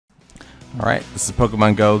Alright, this is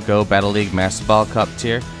Pokemon Go Battle League Master Ball Cup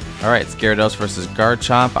tier. Alright, it's Gyarados versus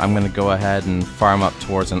Garchomp. I'm going to go ahead and farm up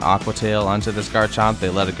towards an Aqua Tail onto this Garchomp. They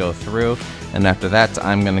let it go through, and after that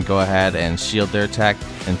I'm going to go ahead and shield their attack,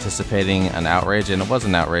 anticipating an Outrage, and it was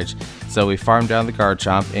an Outrage. So we farm down the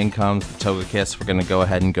Garchomp, in comes the Togekiss. We're going to go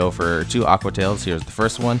ahead and go for 2 Aqua Tails. Here's the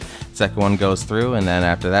first one, second one goes through, and then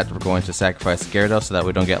after that we're going to sacrifice Gyarados so that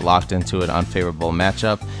we don't get locked into an unfavorable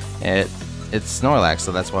matchup. It's Snorlax,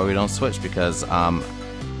 so that's why we don't switch, because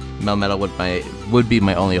Melmetal would be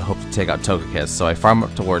my only hope to take out Togekiss. So I farm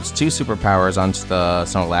up towards 2 superpowers onto the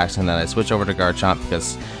Snorlax, and then I switch over to Garchomp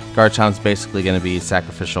because Garchomp's basically going to be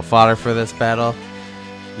sacrificial fodder for this battle.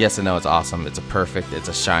 Yes, I know it's awesome, it's a perfect, it's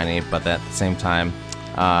a shiny, but at the same time,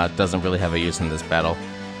 doesn't really have a use in this battle.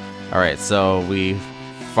 Alright, so we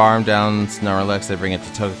farm down Snorlax, they bring it to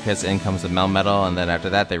Togekiss, in comes the Melmetal, and then after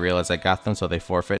that they realize I got them, so they forfeit.